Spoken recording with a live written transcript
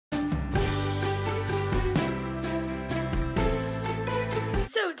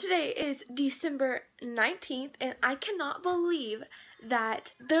So today is December 19th and I cannot believe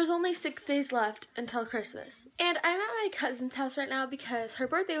that there's only 6 days left until Christmas. And I'm at my cousin's house right now because her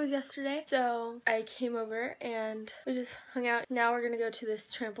birthday was yesterday. So I came over and we just hung out. Now we're gonna go to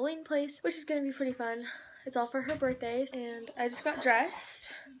this trampoline place, which is gonna be pretty fun. It's all for her birthday. And I just got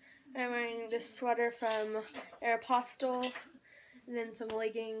dressed. I'm wearing this sweater from Aeropostale, and then some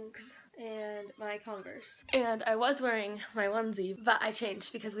leggings and my Converse. And I was wearing my onesie, but I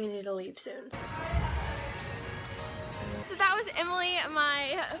changed because we need to leave soon. So that was Emily,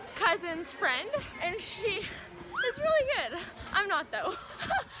 my cousin's friend, and she is really good. I'm not though.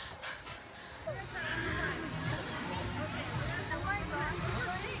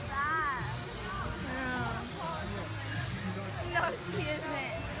 No, she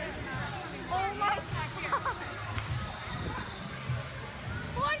isn't. Oh my God.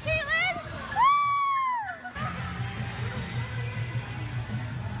 Come on, Caitlin!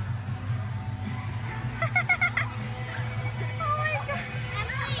 Oh my God. Emily!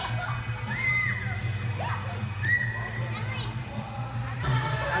 Emily!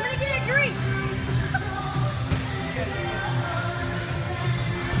 I'm gonna get a drink!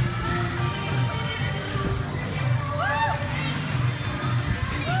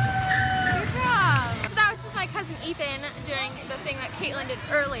 Cousin Ethan during the thing that Caitlin did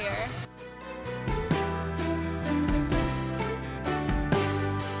earlier.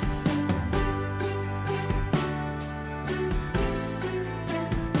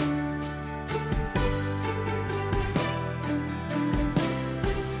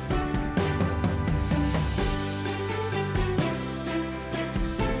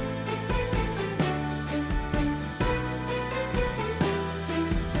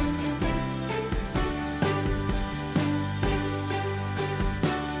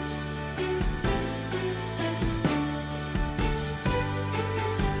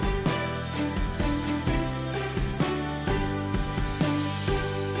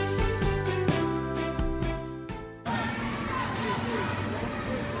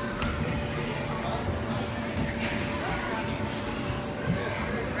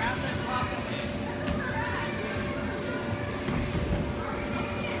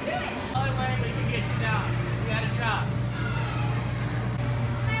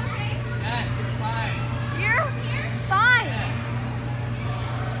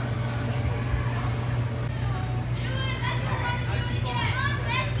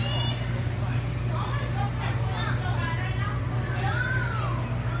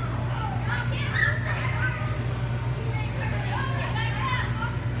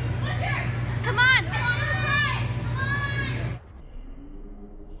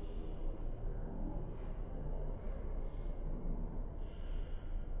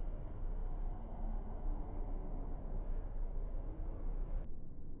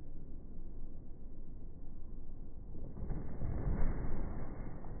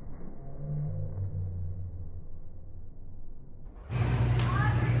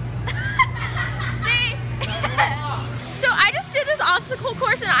 Obstacle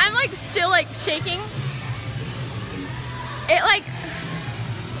course and I'm like still like shaking. It like.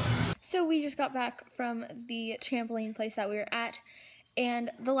 So we just got back from the trampoline place that we were at,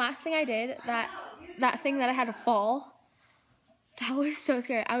 and the last thing I did, that thing that I had to fall, that was so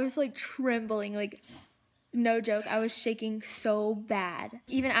scary. I was like trembling, like no joke, I was shaking so bad.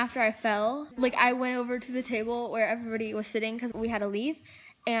 Even after I fell, like I went over to the table where everybody was sitting because we had to leave,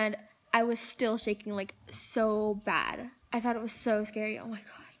 and I was still shaking like so bad. I thought it was so scary. Oh my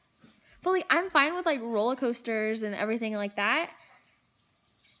God. But like I'm fine with like roller coasters and everything like that,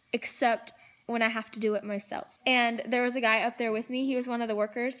 except when I have to do it myself. And there was a guy up there with me. He was one of the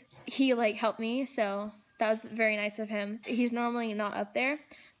workers. He like helped me, so that was very nice of him. He's normally not up there,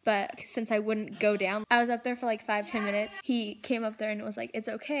 but since I wouldn't go down, I was up there for like 5-10 minutes. He came up there and was like, it's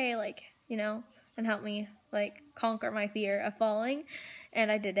okay, like, you know, and helped me like conquer my fear of falling.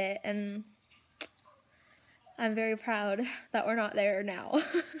 And I did it, and I'm very proud that we're not there now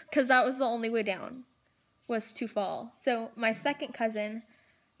because that was the only way down, was to fall. So my second cousin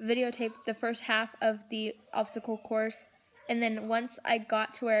videotaped the first half of the obstacle course, and then once I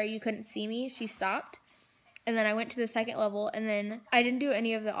got to where you couldn't see me, she stopped. And then I went to the second level, and then I didn't do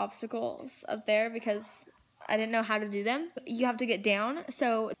any of the obstacles up there because I didn't know how to do them. You have to get down,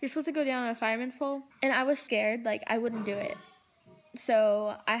 so you're supposed to go down a fireman's pole, and I was scared, like I wouldn't do it.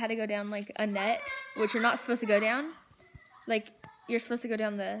 So I had to go down like a net, which you're not supposed to go down. Like you're supposed to go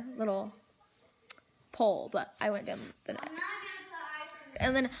down the little pole, but I went down the net.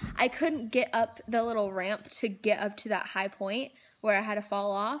 And then I couldn't get up the little ramp to get up to that high point where I had to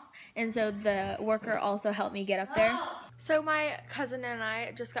fall off, and so the worker also helped me get up there. So my cousin and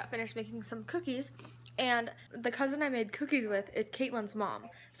I just got finished making some cookies, and the cousin I made cookies with is Caitlin's mom.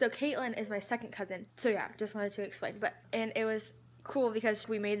 So Caitlin is my second cousin. So yeah, just wanted to explain. And it was cool because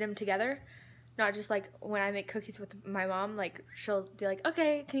we made them together. Not just like when I make cookies with my mom, like she'll be like,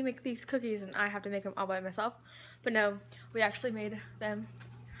 okay, can you make these cookies? And I have to make them all by myself. But no, we actually made them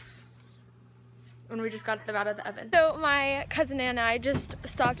when we just got them out of the oven. So my cousin and I just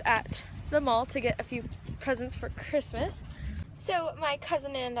stopped at the mall to get a few presents for Christmas. So my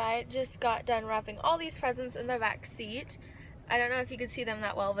cousin and I just got done wrapping all these presents in the back seat. I don't know if you can see them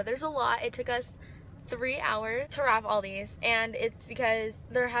that well, but there's a lot. It took us 3 hours to wrap all these, and it's because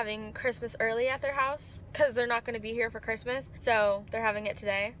they're having Christmas early at their house because they're not going to be here for Christmas, so they're having it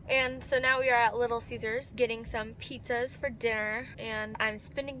today. And so now we are at Little Caesars getting some pizzas for dinner, and I'm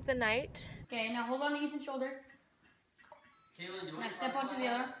spending the night. Okay, now hold on to Ethan's shoulder. Caitlin, do you Now want to step onto the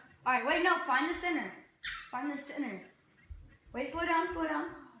other. Alright, wait, no, find the center. Find the center. Wait, slow down, slow down.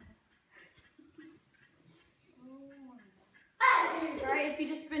 Alright, if you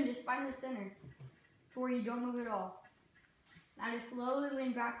just spin, just find the center to where you don't move at all. Now just slowly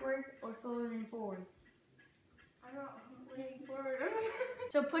lean backwards or slowly lean forward. I'm not leaning forward.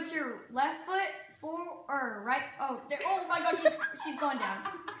 So put your left foot forward or right. Oh, there. Oh my gosh, she's going down.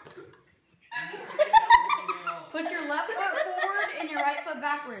 Put your left foot forward and your right foot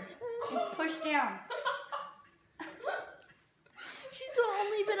backwards. And push down. She's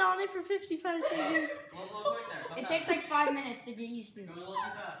only been on it for 55 seconds. It takes like 5 minutes to get used to. Going a little too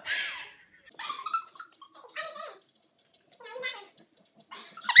fast.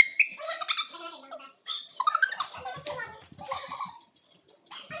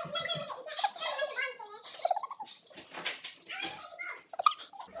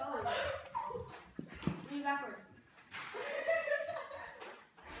 Lean backwards.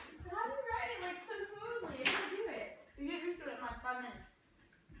 How do you ride it like so smoothly? How do you do it? You get used to it in like 5 minutes.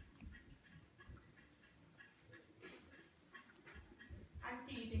 I can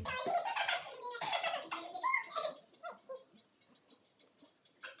see you think.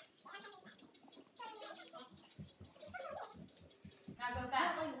 Now go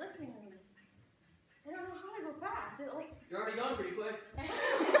fast. Like listening to me. I don't know how to go fast. It like You're already going pretty quick.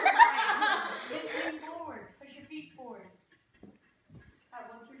 Just lean forward. Push your feet forward.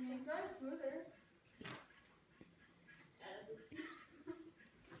 What's your name? it's going smoother.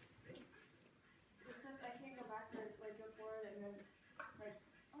 Except I can't go backwards, like go forward and then like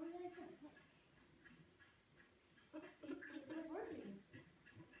oh yeah I can. It's working.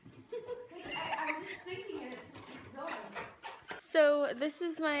 I'm just thinking it, it's going. So this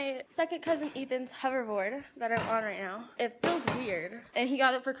is my second cousin Ethan's hoverboard that I'm on right now. It feels weird. And he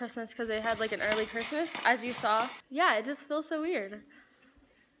got it for Christmas because they had like an early Christmas, as you saw. Yeah, it just feels so weird.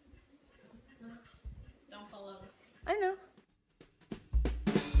 Don't fall over. I know.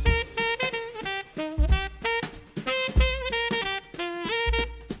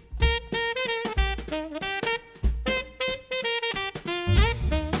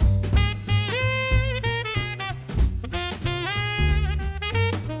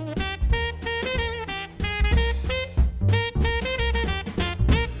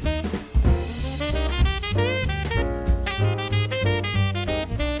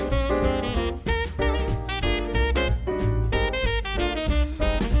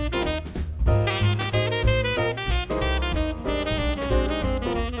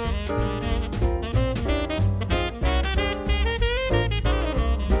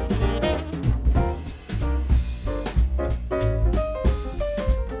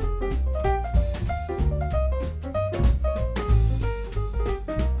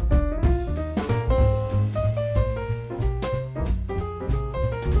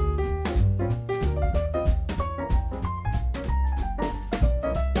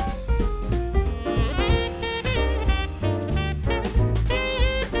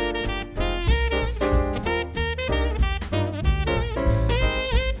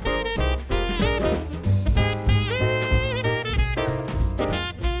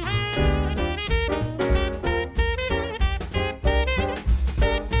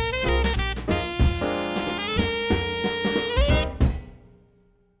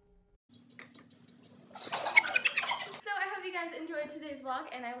 Enjoyed today's vlog,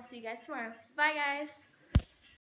 and I will see you guys tomorrow. Bye, guys.